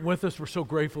With us. We're so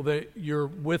grateful that you're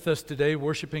with us today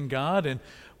worshiping God, and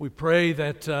we pray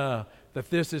that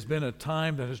this has been a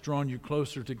time that has drawn you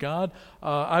closer to God.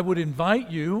 I would invite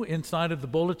you, inside of the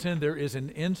bulletin there is an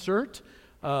insert.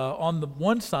 On the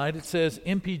one side it says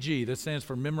MPG, that stands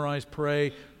for Memorize,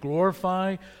 Pray,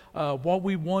 Glorify. What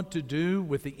we want to do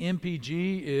with the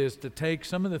MPG is to take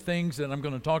some of the things that I'm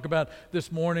going to talk about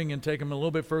this morning and take them a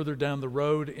little bit further down the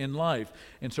road in life.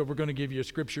 And so we're going to give you a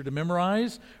scripture to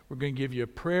memorize, we're going to give you a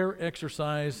prayer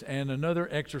exercise, and another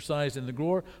exercise in the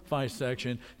Glorify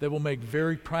section that will make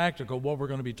very practical what we're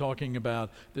going to be talking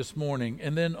about this morning.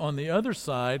 And then on the other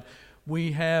side,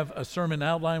 we have a sermon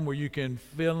outline where you can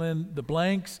fill in the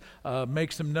blanks,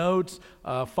 make some notes,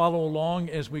 follow along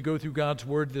as we go through God's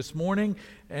Word this morning.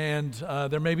 And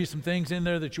there may be some things in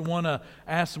there that you want to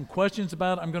ask some questions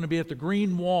about. I'm going to be at the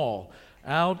Green Wall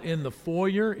out in the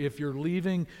foyer. If you're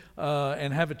leaving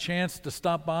and have a chance to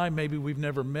stop by, maybe we've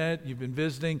never met, you've been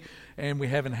visiting, and we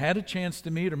haven't had a chance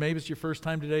to meet, or maybe it's your first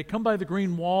time today, come by the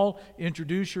Green Wall,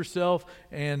 introduce yourself,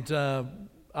 and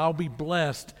I'll be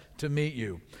blessed to meet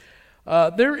you.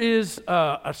 There is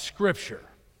a scripture.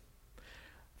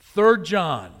 3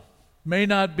 John may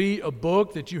not be a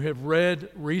book that you have read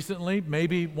recently,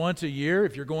 maybe once a year.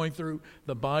 If you're going through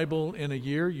the Bible in a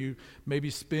year, you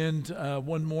maybe spend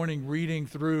one morning reading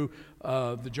through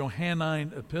the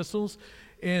Johannine epistles.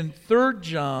 In 3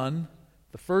 John,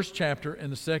 the first chapter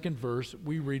and the second verse,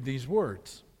 we read these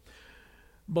words.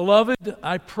 Beloved,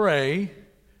 I pray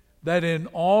that in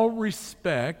all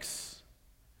respects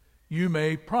you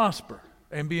may prosper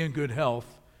and be in good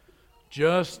health,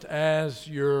 just as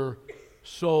your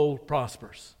soul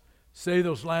prospers. Say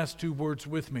those last two words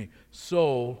with me.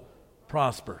 Soul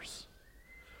prospers.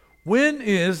 When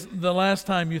is the last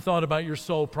time you thought about your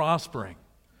soul prospering?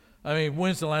 I mean,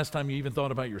 when's the last time you even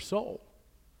thought about your soul?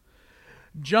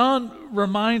 John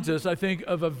reminds us, I think,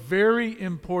 of a very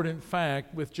important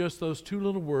fact with just those two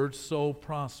little words, soul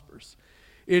prospers.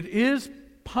 It is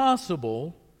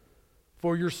possible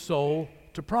for your soul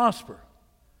to prosper.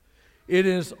 It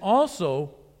is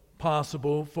also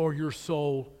possible for your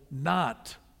soul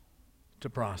not to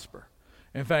prosper.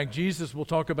 In fact, Jesus will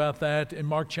talk about that in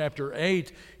Mark chapter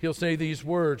 8. He'll say these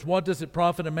words, what does it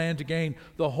profit a man to gain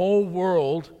the whole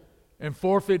world and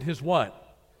forfeit his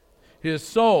what? His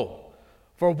soul.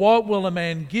 For what will a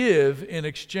man give in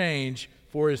exchange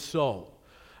for his soul?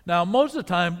 Now, most of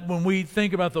the time when we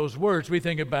think about those words, we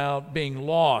think about being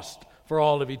lost for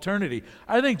all of eternity.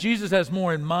 I think Jesus has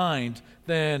more in mind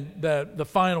than the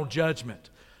final judgment.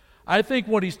 I think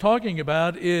what he's talking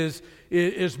about is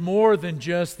more than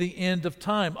just the end of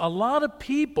time. A lot of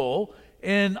people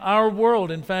in our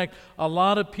world, in fact, a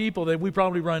lot of people that we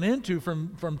probably run into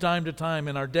from time to time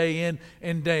in our day in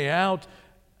and day out,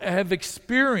 have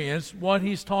experienced what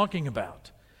he's talking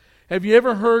about. Have you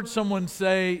ever heard someone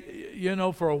say,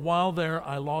 for a while there,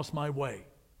 I lost my way?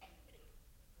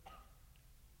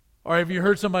 Or have you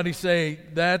heard somebody say,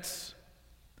 that's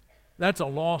a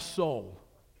lost soul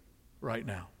right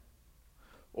now?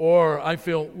 Or I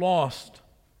feel lost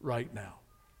right now.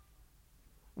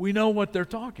 We know what they're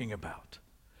talking about.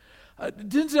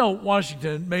 Denzel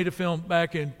Washington made a film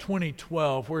back in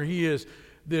 2012 where he is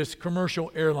this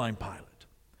commercial airline pilot.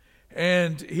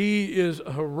 And he is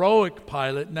a heroic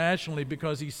pilot nationally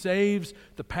because he saves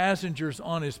the passengers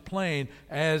on his plane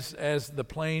as the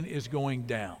plane is going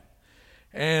down.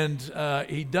 And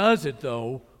he does it,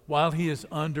 though, while he is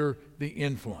under the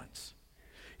influence.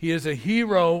 He is a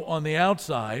hero on the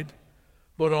outside,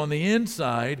 but on the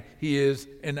inside, he is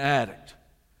an addict.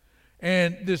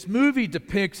 And this movie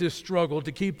depicts his struggle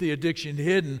to keep the addiction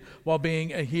hidden while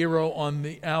being a hero on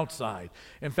the outside.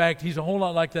 In fact, he's a whole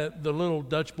lot like the little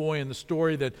Dutch boy in the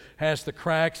story that has the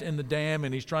cracks in the dam,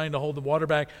 and he's trying to hold the water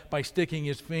back by sticking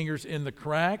his fingers in the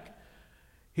crack.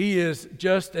 He is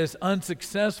just as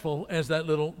unsuccessful as that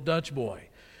little Dutch boy.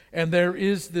 And there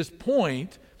is this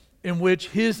point in which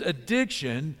his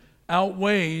addiction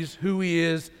outweighs who he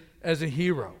is as a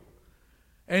hero.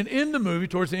 And in the movie,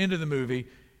 towards the end of the movie,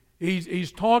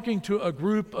 he's talking to a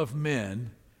group of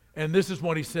men, and this is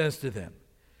what he says to them.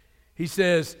 He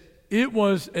says, it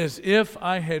was as if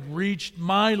I had reached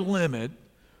my limit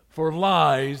for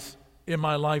lies in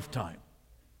my lifetime.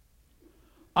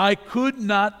 I could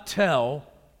not tell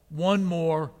one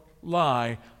more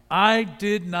lie. I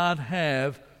did not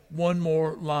have one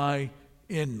more lie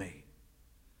in me.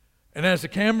 And as the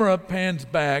camera pans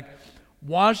back,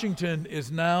 Washington is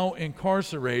now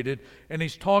incarcerated, and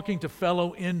he's talking to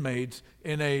fellow inmates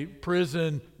in a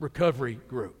prison recovery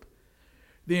group.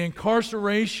 The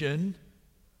incarceration,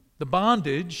 the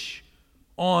bondage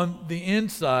on the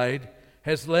inside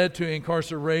has led to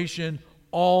incarceration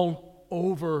all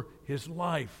over his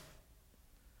life.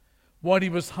 What he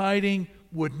was hiding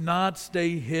would not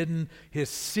stay hidden. His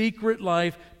secret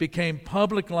life became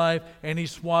public life, and he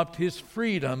swapped his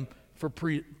freedom for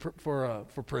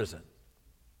prison.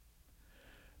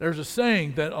 There's a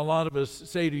saying that a lot of us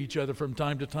say to each other from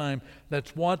time to time,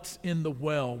 that's what's in the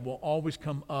well will always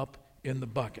come up in the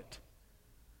bucket.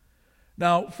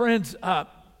 Now, friends,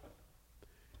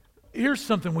 here's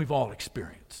something we've all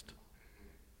experienced.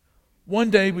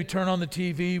 One day we turn on the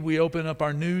TV, we open up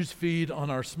our news feed on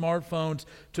our smartphones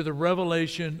to the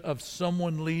revelation of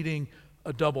someone leading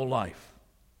a double life.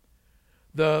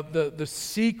 The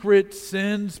secret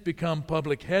sins become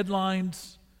public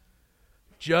headlines.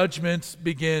 Judgments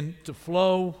begin to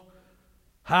flow.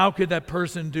 How could that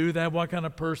person do that? What kind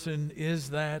of person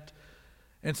is that?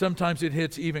 And sometimes it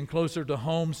hits even closer to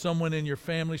home. Someone in your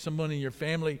family,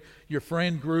 your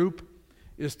friend group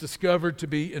is discovered to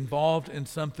be involved in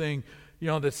something,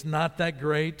 that's not that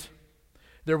great.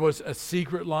 There was a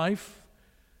secret life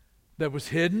that was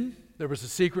hidden. There was a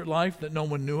secret life that no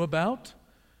one knew about.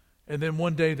 And then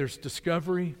one day there's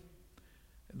discovery,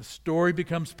 and the story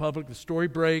becomes public. The story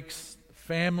breaks.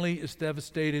 Family is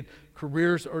devastated.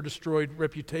 Careers are destroyed.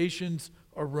 Reputations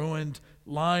are ruined.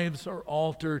 Lives are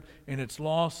altered. And it's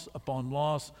loss upon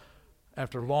loss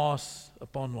after loss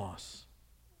upon loss.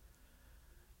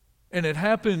 And it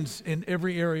happens in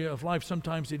every area of life.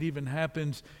 Sometimes it even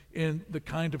happens in the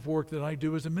kind of work that I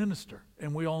do as a minister.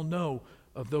 And we all know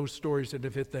of those stories that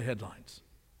have hit the headlines.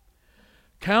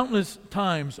 Countless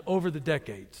times over the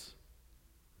decades,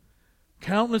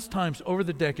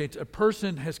 a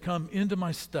person has come into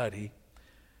my study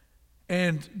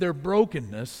and their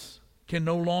brokenness can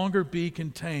no longer be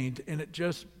contained, and it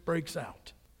just breaks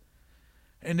out.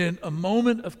 And in a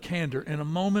moment of candor, in a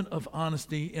moment of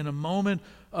honesty, in a moment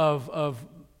of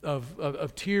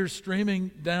tears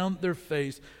streaming down their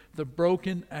face, the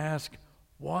broken ask,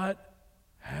 "What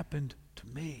happened to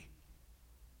me?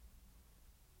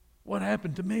 What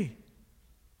happened to me?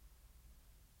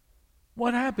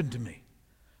 What happened to me?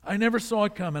 I never saw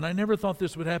it coming. I never thought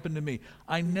this would happen to me.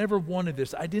 I never wanted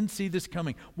this. I didn't see this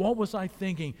coming. What was I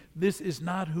thinking? This is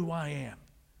not who I am."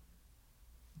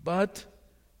 But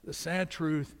the sad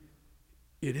truth,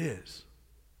 it is,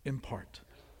 in part.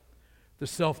 The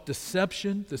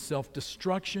self-deception, the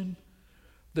self-destruction,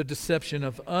 the deception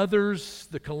of others,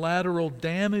 the collateral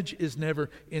damage is never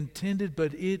intended,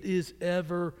 but it is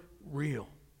ever real.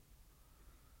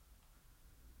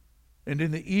 And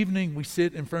in the evening, we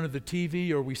sit in front of the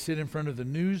TV or we sit in front of the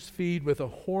news feed with a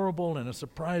horrible and a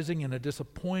surprising and a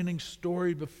disappointing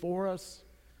story before us.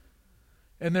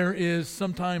 And there is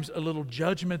sometimes a little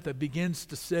judgment that begins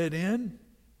to set in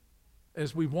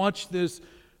as we watch this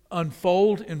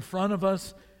unfold in front of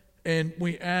us, and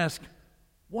we ask,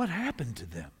 what happened to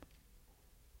them?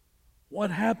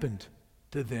 What happened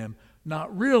to them?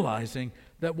 Not realizing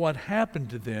that what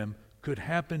happened to them could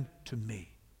happen to me.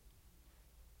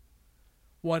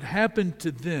 What happened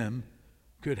to them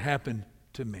could happen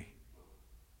to me.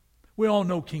 We all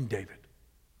know King David.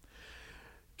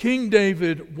 King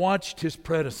David watched his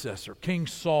predecessor, King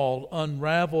Saul,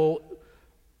 unravel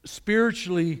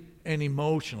spiritually and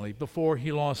emotionally before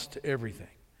he lost everything.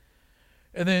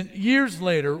 And then years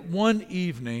later, one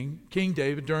evening, King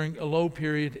David, during a low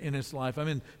period in his life, I'm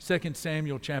in 2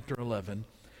 Samuel chapter 11,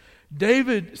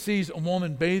 David sees a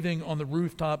woman bathing on the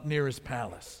rooftop near his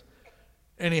palace.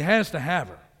 And he has to have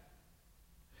her.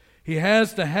 He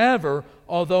has to have her,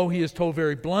 although he is told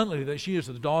very bluntly that she is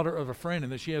the daughter of a friend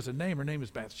and that she has a name. Her name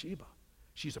is Bathsheba.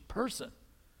 She's a person.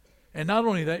 And not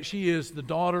only that, she is the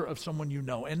daughter of someone you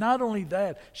know. And not only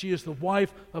that, she is the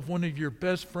wife of one of your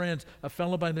best friends, a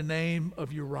fellow by the name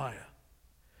of Uriah.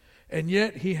 And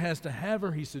yet he has to have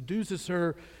her. He seduces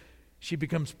her. She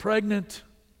becomes pregnant.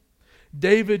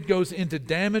 David goes into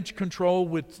damage control,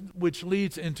 which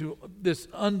leads into this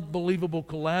unbelievable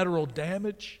collateral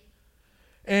damage.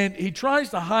 And he tries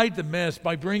to hide the mess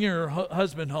by bringing her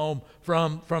husband home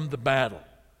from the battle.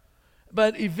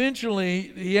 But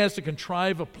eventually, he has to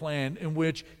contrive a plan in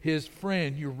which his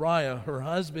friend Uriah, her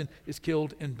husband, is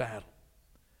killed in battle.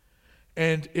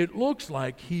 And it looks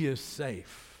like he is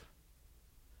safe,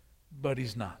 but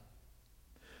he's not.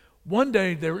 One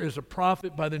day there is a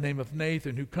prophet by the name of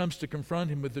Nathan who comes to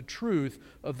confront him with the truth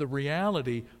of the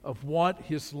reality of what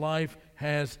his life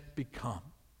has become.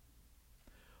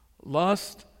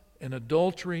 Lust and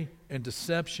adultery and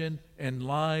deception and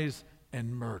lies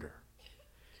and murder.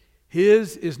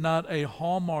 His is not a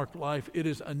Hallmark life, it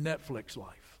is a Netflix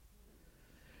life.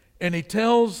 And he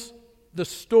tells the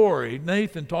story,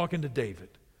 Nathan talking to David,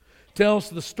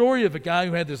 tells the story of a guy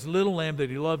who had this little lamb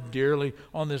that he loved dearly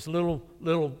on this little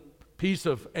piece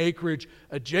of acreage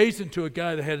adjacent to a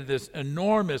guy that had this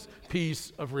enormous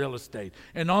piece of real estate.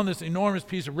 And on this enormous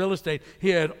piece of real estate, he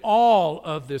had all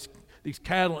of these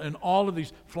cattle and all of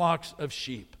these flocks of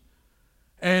sheep.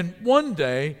 And one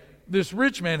day, this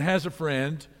rich man has a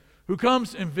friend who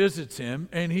comes and visits him,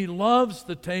 and he loves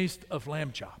the taste of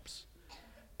lamb chops.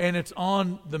 And it's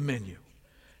on the menu.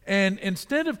 And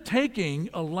instead of taking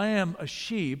a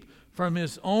sheep from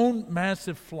his own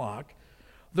massive flock,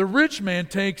 the rich man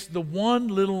takes the one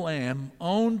little lamb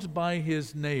owned by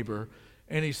his neighbor,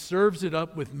 and he serves it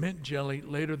up with mint jelly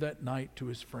later that night to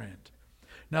his friend.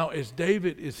 Now, as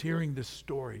David is hearing this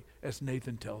story, as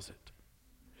Nathan tells it,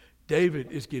 David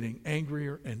is getting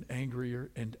angrier and angrier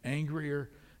and angrier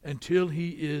until he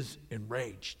is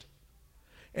enraged.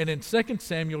 And in 2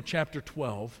 Samuel chapter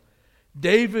 12,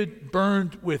 David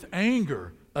burned with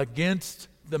anger against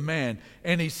the man.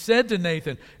 And he said to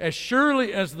Nathan, "As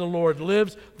surely as the Lord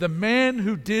lives, the man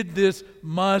who did this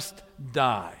must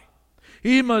die.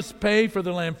 He must pay for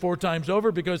the lamb 4 times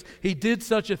over because he did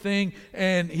such a thing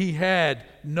and he had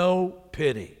no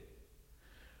pity."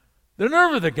 The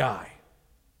nerve of the guy,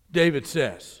 David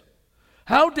says.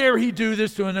 How dare he do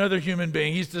this to another human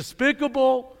being? He's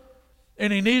despicable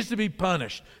and he needs to be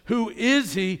punished. Who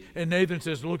is he? And Nathan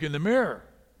says, "Look in the mirror."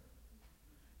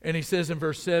 And he says in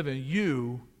verse 7,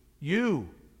 you,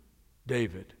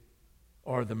 David,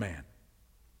 are the man.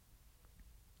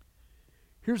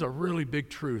 Here's a really big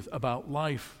truth about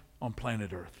life on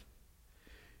planet Earth.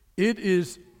 It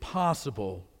is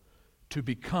possible to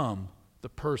become the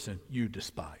person you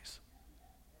despise.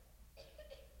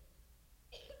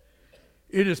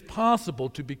 It is possible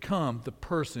to become the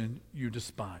person you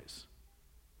despise.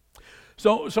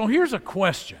 So here's a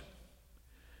question.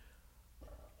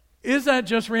 Is that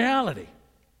just reality?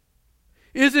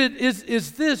 Is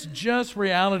this just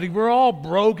reality? We're all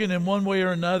broken in one way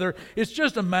or another. It's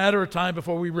just a matter of time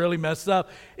before we really mess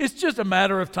up. It's just a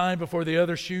matter of time before the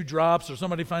other shoe drops or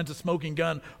somebody finds a smoking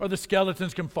gun or the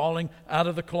skeletons come falling out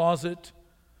of the closet.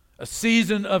 A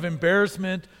season of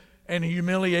embarrassment and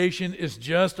humiliation is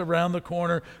just around the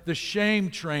corner. The shame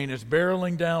train is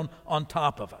barreling down on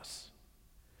top of us.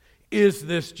 Is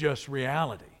this just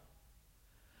reality?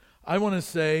 I want to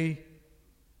say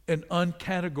an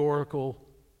uncategorical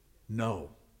no.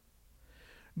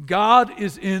 God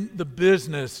is in the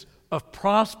business of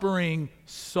prospering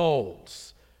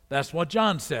souls. That's what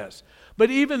John says. But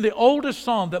even the oldest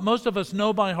psalm that most of us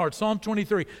know by heart, Psalm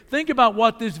 23, think about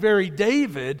what this very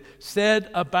David said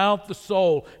about the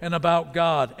soul and about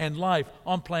God and life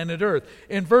on planet Earth.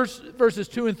 In verses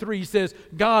 2 and 3, he says,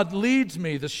 "God leads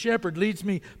me, the shepherd leads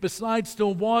me beside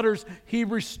still waters. He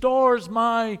restores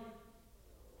my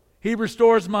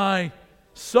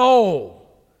soul."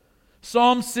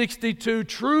 Psalm 62,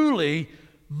 "Truly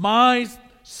my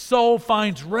soul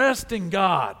finds rest in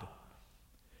God."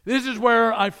 This is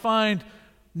where I find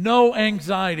no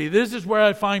anxiety. This is where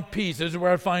I find peace. This is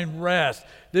where I find rest.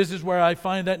 This is where I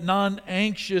find that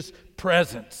non-anxious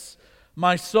presence.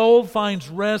 My soul finds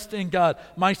rest in God.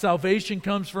 My salvation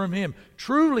comes from Him.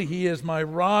 Truly, He is my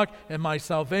rock and my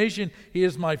salvation. He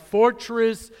is my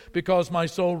fortress. Because my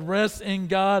soul rests in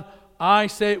God, I,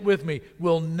 say it with me,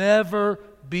 will never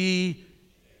be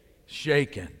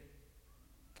shaken.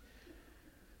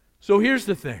 So here's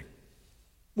the thing.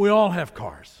 We all have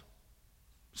cars.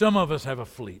 Some of us have a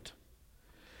fleet.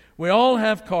 We all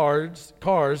have cars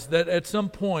that at some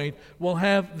point will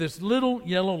have this little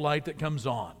yellow light that comes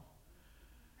on.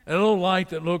 A little light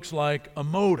that looks like a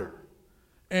motor.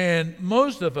 And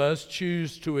most of us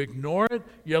choose to ignore it.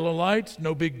 Yellow lights,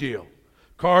 no big deal.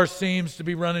 Car seems to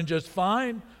be running just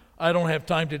fine. I don't have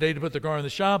time today to put the car in the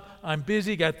shop. I'm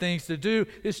busy, got things to do.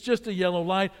 It's just a yellow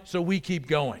light, so we keep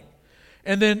going.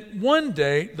 And then one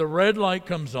day, the red light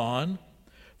comes on.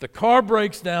 The car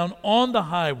breaks down on the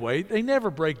highway. They never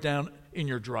break down in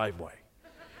your driveway.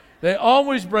 They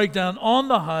always break down on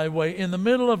the highway in the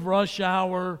middle of rush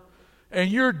hour,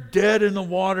 and you're dead in the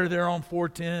water there on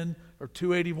 410 or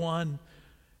 281,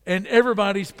 and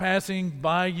everybody's passing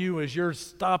by you as you're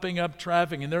stopping up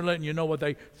traffic, and they're letting you know what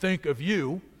they think of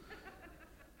you.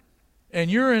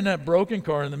 And you're in that broken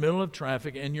car in the middle of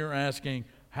traffic, and you're asking,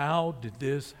 how did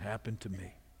this happen to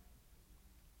me?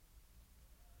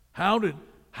 How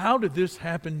did this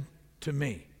happen to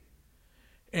me?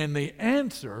 And the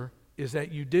answer is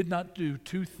that you did not do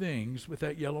 2 things with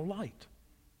that yellow light.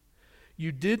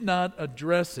 You did not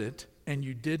address it, and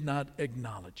you did not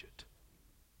acknowledge it.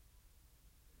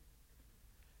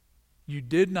 You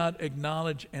did not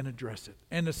acknowledge and address it.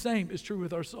 And the same is true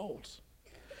with our souls.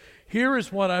 Here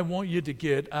is what I want you to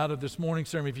get out of this morning's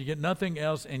sermon. If you get nothing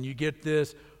else and you get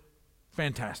this,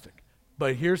 fantastic.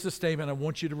 But here's the statement I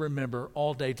want you to remember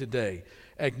all day today.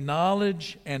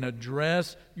 Acknowledge and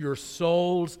address your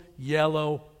soul's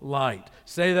yellow light.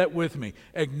 Say that with me.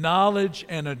 Acknowledge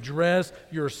and address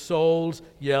your soul's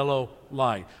yellow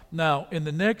light. Now, in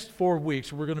the next 4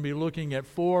 weeks, we're going to be looking at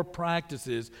 4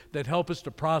 practices that help us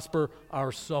to prosper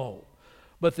our soul.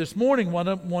 But this morning, what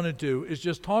I want to do is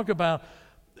just talk about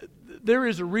there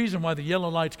is a reason why the yellow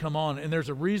lights come on, and there's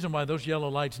a reason why those yellow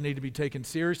lights need to be taken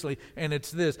seriously, and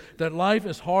it's this, that life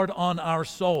is hard on our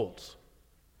souls.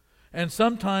 And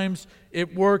sometimes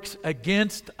it works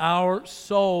against our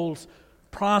souls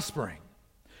prospering.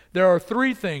 There are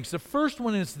 3 things. The first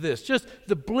one is this, just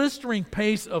the blistering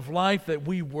pace of life that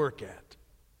we work at,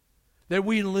 that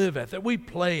we live at, that we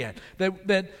play at,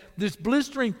 that this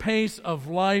blistering pace of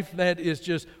life that is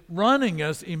just running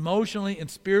us emotionally and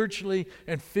spiritually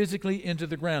and physically into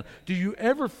the ground. Do you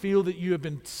ever feel that you have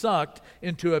been sucked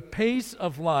into a pace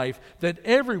of life that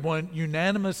everyone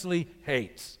unanimously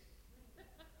hates?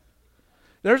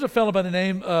 There's a fellow by the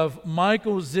name of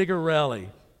Michael Zigarelli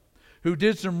who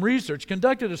did some research,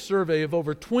 conducted a survey of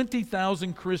over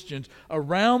 20,000 Christians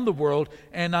around the world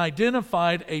and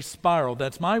identified a spiral,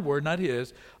 that's my word, not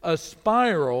his, a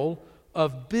spiral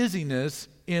of busyness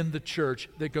in the church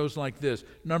that goes like this.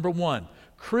 Number 1,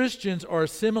 Christians are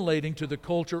assimilating to the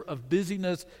culture of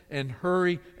busyness and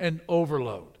hurry and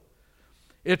overload.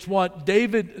 It's what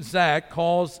David Zach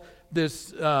calls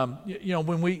this,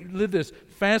 when we live this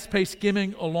fast-paced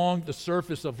skimming along the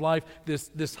surface of life,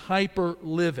 this hyper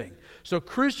living. So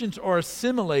Christians are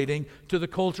assimilating to the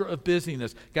culture of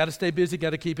busyness. Got to stay busy,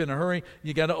 got to keep in a hurry,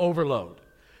 you got to overload.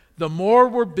 The more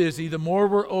we're busy, the more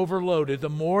we're overloaded, the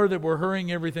more that we're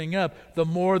hurrying everything up, the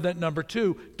more that, number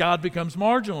 2, God becomes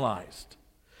marginalized.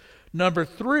 Number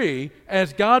 3,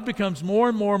 as God becomes more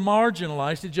and more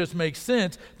marginalized, it just makes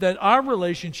sense that our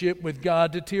relationship with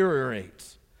God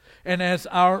deteriorates. And as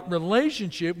our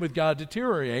relationship with God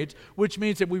deteriorates, which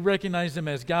means that we recognize Him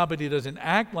as God, but He doesn't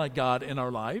act like God in our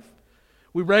life.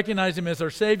 We recognize Him as our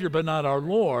Savior, but not our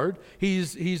Lord.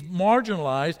 He's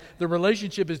marginalized. The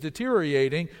relationship is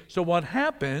deteriorating. So what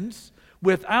happens,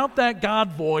 without that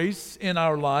God voice in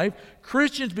our life,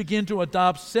 Christians begin to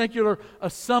adopt secular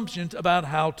assumptions about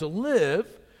how to live,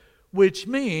 which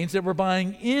means that we're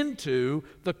buying into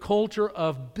the culture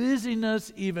of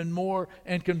busyness even more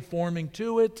and conforming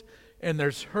to it. And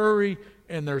there's hurry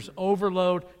and there's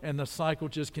overload, and the cycle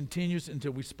just continues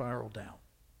until we spiral down.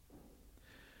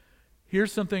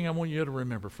 Here's something I want you to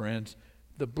remember, friends.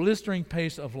 The blistering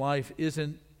pace of life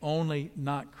isn't only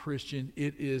not Christian,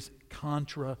 it is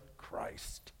contra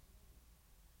Christ.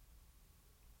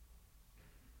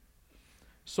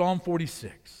 Psalm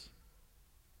 46.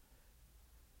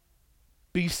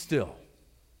 Be still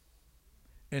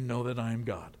and know that I am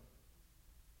God.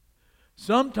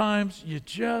 Sometimes you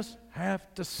just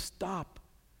have to stop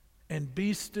and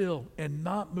be still and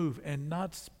not move and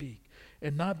not speak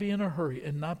and not be in a hurry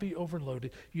and not be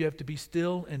overloaded. You have to be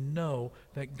still and know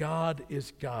that God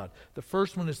is God. The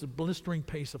first one is the blistering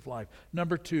pace of life.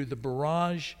 Number 2, the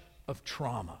barrage of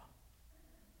trauma.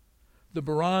 The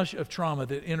barrage of trauma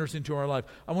that enters into our life.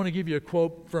 I want to give you a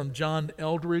quote from John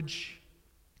Eldridge.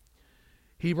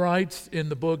 He writes in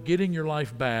the book, Getting Your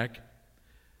Life Back,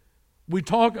 we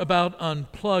talk about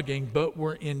unplugging, but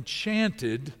we're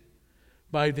enchanted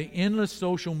by the endless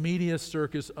social media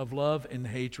circus of love and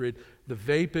hatred, the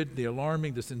vapid, the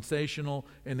alarming, the sensational,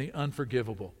 and the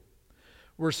unforgivable.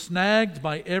 We're snagged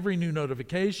by every new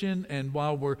notification, and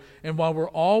while we're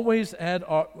always had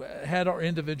our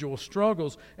individual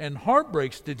struggles and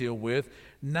heartbreaks to deal with,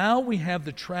 now we have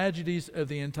the tragedies of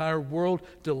the entire world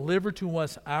delivered to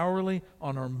us hourly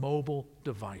on our mobile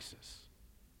devices.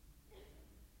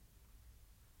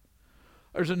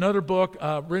 There's another book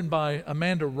written by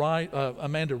Amanda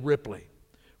Ripley,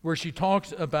 where she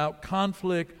talks about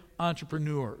conflict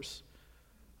entrepreneurs,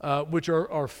 which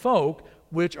are folk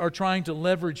which are trying to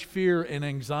leverage fear and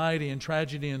anxiety and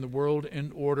tragedy in the world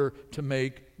in order to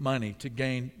make money, to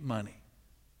gain money.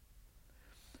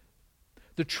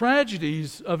 The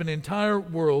tragedies of an entire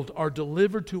world are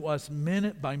delivered to us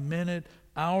minute by minute,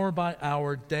 hour by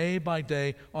hour, day by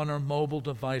day on our mobile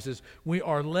devices. We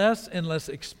are less and less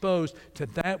exposed to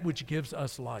that which gives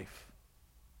us life.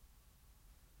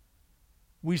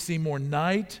 We see more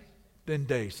night than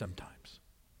day sometimes.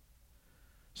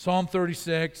 Psalm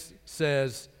 36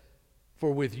 says,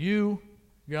 For with you,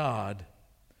 God,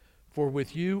 for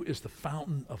with you is the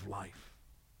fountain of life.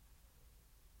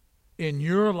 In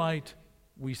your light,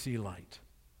 we see light.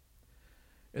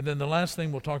 And then the last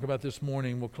thing we'll talk about this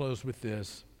morning, we'll close with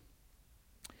this: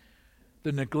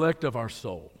 the neglect of our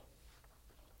soul.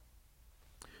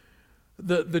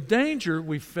 The danger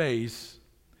we face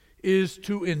is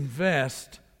to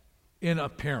invest in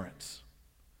appearance.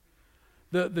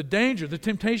 The danger, the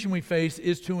temptation we face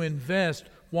is to invest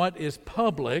what is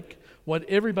public, what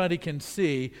everybody can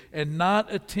see, and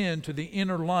not attend to the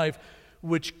inner life,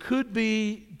 which could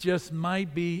be, just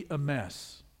might be a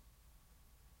mess.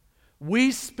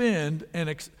 We spend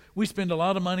a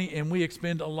lot of money and we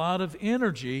expend a lot of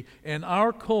energy in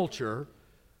our culture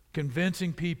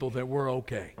convincing people that we're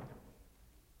okay.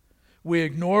 We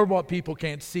ignore what people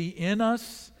can't see in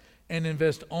us and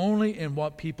invest only in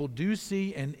what people do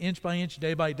see, and inch by inch,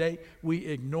 day by day, we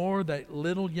ignore that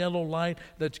little yellow light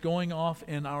that's going off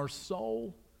in our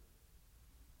soul.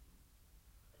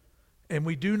 And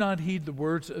we do not heed the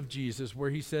words of Jesus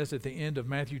where he says at the end of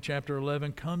Matthew chapter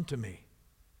 11, "Come to me,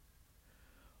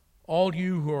 all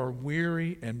you who are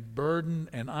weary and burdened,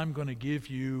 and I'm going to give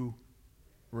you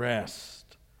rest.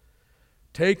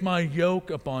 Take my yoke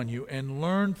upon you and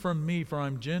learn from me, for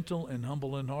I'm gentle and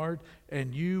humble in heart,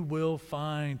 and you will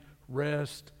find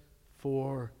rest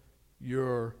for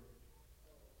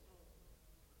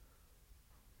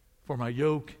my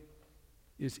yoke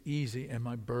is easy and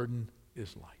my burden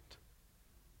is light."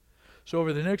 So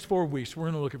over the next 4 weeks, we're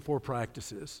going to look at 4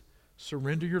 practices.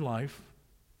 Surrender your life,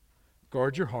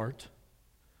 guard your heart,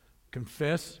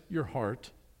 confess your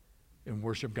heart, and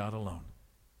worship God alone.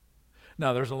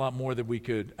 Now, there's a lot more that we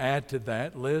could add to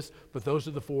that list, but those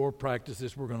are the 4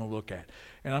 practices we're going to look at.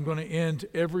 And I'm going to end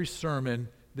every sermon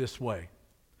this way.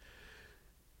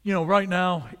 You know, right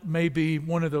now may be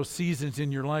one of those seasons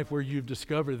in your life where you've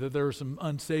discovered that there are some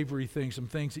unsavory things, some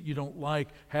things that you don't like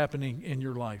happening in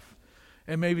your life.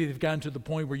 And maybe they've gotten to the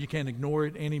point where you can't ignore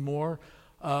it anymore.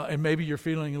 And maybe you're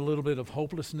feeling a little bit of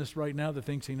hopelessness right now, that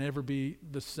things can never be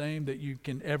the same, that you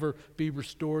can ever be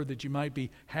restored, that you might be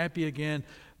happy again,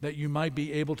 that you might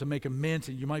be able to make amends,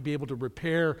 and you might be able to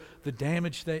repair the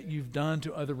damage that you've done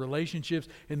to other relationships.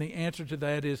 And the answer to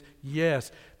that is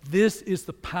yes. This is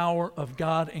the power of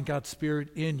God and God's Spirit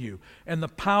in you, and the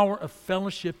power of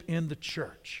fellowship in the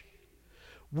church.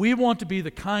 We want to be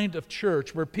the kind of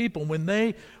church where people, when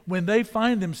they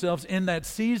find themselves in that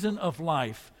season of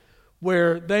life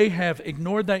where they have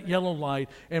ignored that yellow light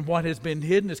and what has been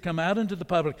hidden has come out into the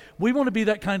public, we want to be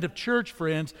that kind of church,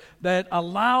 friends, that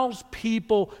allows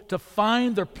people to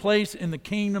find their place in the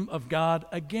kingdom of God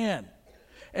again.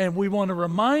 And we want to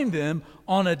remind them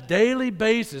on a daily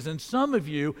basis, and some of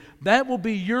you, that will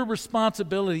be your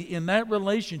responsibility in that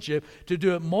relationship, to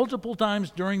do it multiple times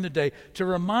during the day, to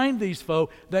remind these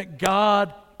folk that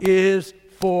God is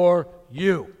for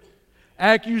you.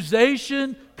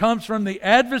 Accusation comes from the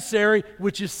adversary,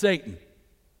 which is Satan.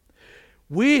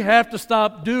 We have to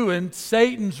stop doing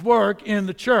Satan's work in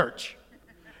the church.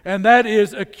 And that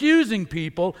is accusing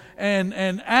people and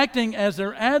acting as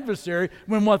their adversary,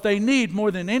 when what they need more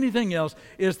than anything else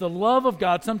is the love of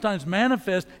God, sometimes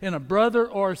manifest in a brother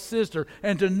or a sister,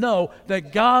 and to know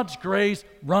that God's grace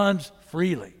runs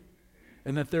freely,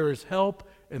 and that there is help,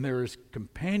 and there is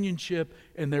companionship,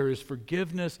 and there is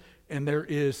forgiveness, and there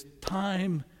is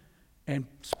time and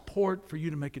support for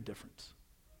you to make a difference.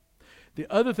 The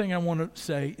other thing I want to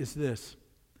say is this.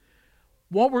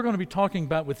 What we're going to be talking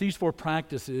about with these 4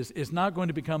 practices is not going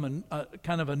to become a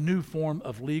kind of a new form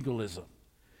of legalism,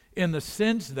 in the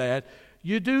sense that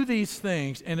you do these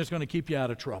things and it's going to keep you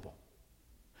out of trouble.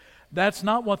 That's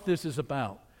not what this is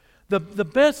about. The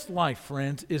best life,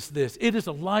 friends, is this. It is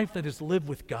a life that is lived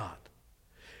with God.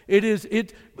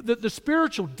 The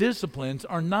spiritual disciplines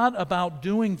are not about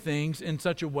doing things in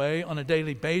such a way on a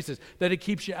daily basis that it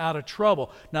keeps you out of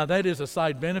trouble. Now, that is a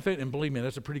side benefit, and believe me,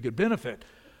 that's a pretty good benefit.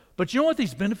 But you know what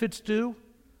these benefits do?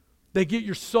 They get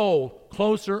your soul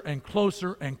closer and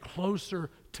closer and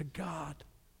closer to God.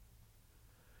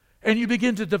 And you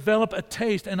begin to develop a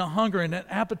taste and a hunger and an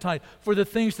appetite for the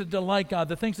things that delight God.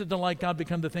 The things that delight God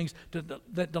become the things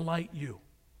that delight you.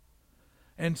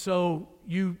 And so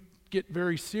you get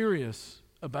very serious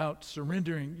about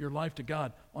surrendering your life to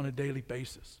God on a daily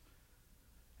basis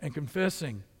and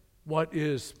confessing what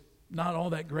is not all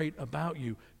that great about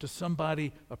you to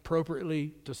somebody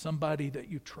appropriately, to somebody that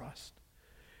you trust.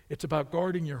 It's about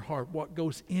guarding your heart, what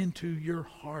goes into your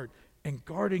heart, and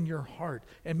guarding your heart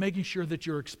and making sure that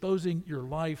you're exposing your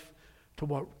life to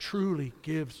what truly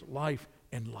gives life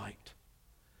and light.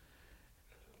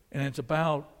 And it's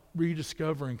about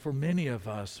rediscovering for many of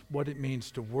us what it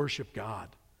means to worship God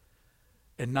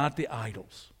and not the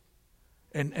idols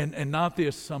and not the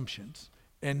assumptions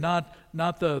and not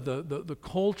the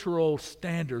cultural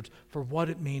standards for what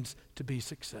it means to be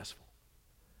successful.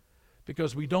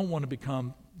 Because we don't want to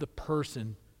become the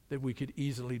person that we could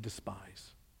easily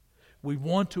despise. We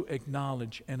want to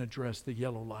acknowledge and address the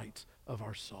yellow lights of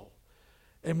our soul.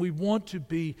 And we want to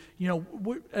be,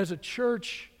 as a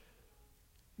church,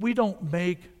 we don't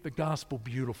make the gospel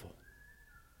beautiful.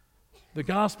 The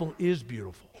gospel is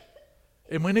beautiful.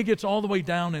 And when it gets all the way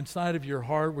down inside of your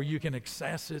heart where you can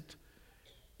access it,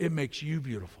 it makes you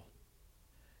beautiful.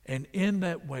 And in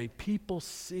that way, people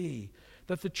see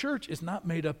that the church is not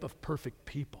made up of perfect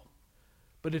people,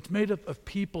 but it's made up of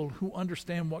people who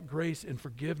understand what grace and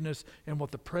forgiveness and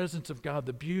what the presence of God,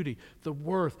 the beauty, the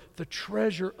worth, the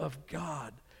treasure of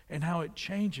God, and how it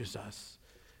changes us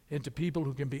into people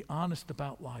who can be honest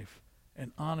about life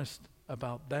and honest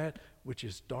about that which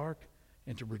is dark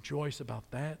and to rejoice about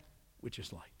that which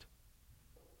is light.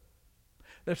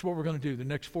 That's what we're going to do the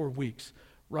next 4 weeks.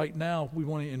 Right now, we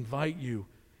want to invite you.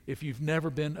 If you've never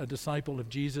been a disciple of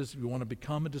Jesus, if you want to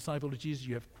become a disciple of Jesus,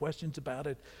 you have questions about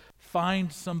it,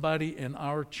 find somebody in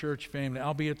our church family.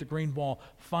 I'll be at the Green Wall.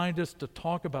 Find us to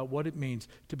talk about what it means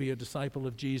to be a disciple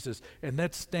of Jesus. And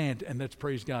let's stand and let's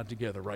praise God together, right?